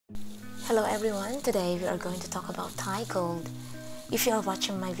Hello everyone, today we are going to talk about Thai gold. If you are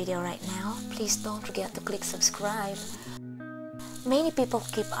watching my video right now, please don't forget to click subscribe. Many people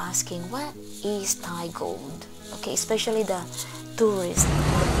keep asking what is Thai gold? Okay, especially the tourists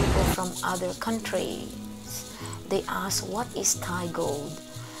or people from other countries. They ask what is Thai gold?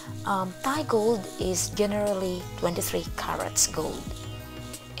 Thai gold is generally 23 carats gold,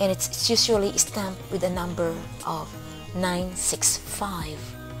 and it's usually stamped with a number of 965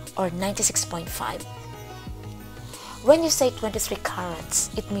 or 96.5. When you say 23 carats,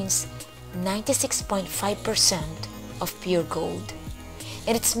 it means 96.5% of pure gold,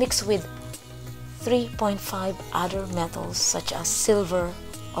 and it's mixed with 3.5 other metals such as silver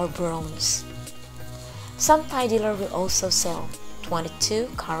or bronze. Some Thai dealer will also sell 22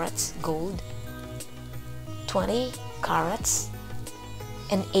 carats gold, 20 carats,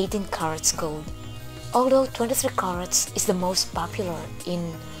 and 18 carats gold, although 23 carats is the most popular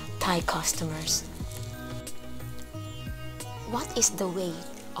in Thai customers. What is the weight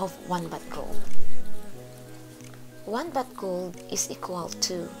of 1 baht gold? 1 baht gold is equal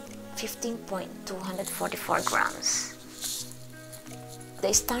to 15.244 grams.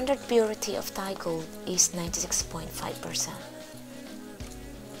 The standard purity of Thai gold is 96.5%.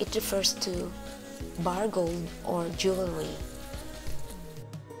 It refers to bar gold or jewelry.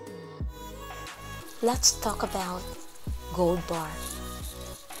 Let's talk about gold bar.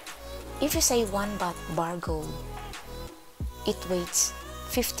 If you say 1 baht bar gold, it weighs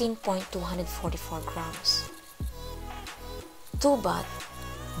 15.244 grams. 2 baht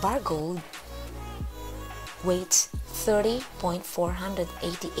bar gold weighs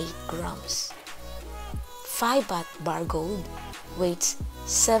 30.488 grams. 5 baht bar gold weighs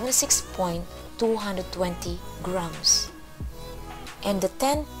 76.220 grams. And the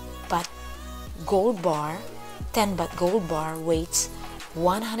 10 baht gold bar, 10 baht gold bar weighs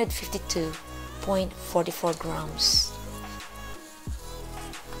 152.44 grams.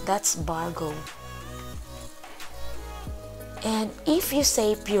 That's bar gold. And if you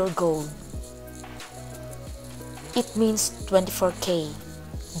say pure gold, it means 24K,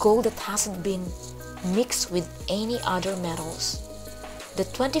 gold that hasn't been mixed with any other metals. The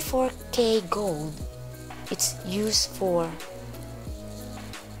 24K gold, it's used for,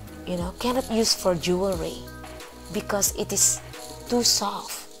 cannot use for jewelry because it is too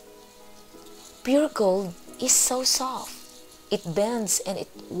soft. Pure gold is so soft. It bends and it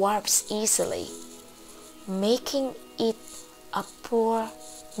warps easily, making it a poor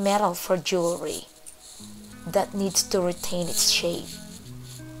metal for jewelry that needs to retain its shape.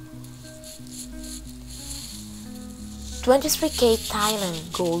 23K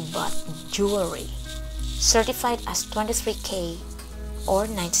Thailand gold baht jewelry, certified as 23K or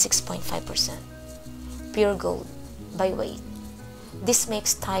 96.5% pure gold by weight. This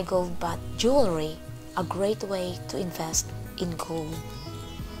makes Thai gold baht jewelry a great way to invest in gold,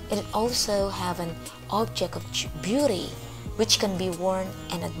 and it also have an object of beauty which can be worn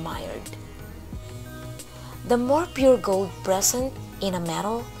and admired. The more pure gold present in a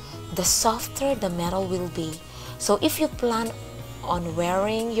metal, the softer the metal will be. So if you plan on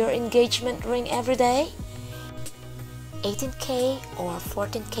wearing your engagement ring every day, 18K or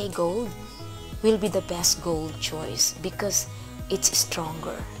 14K gold will be the best gold choice because it's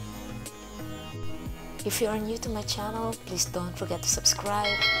stronger. If you are new to my channel, please don't forget to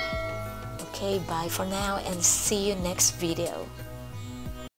subscribe. Okay, bye for now and see you next video.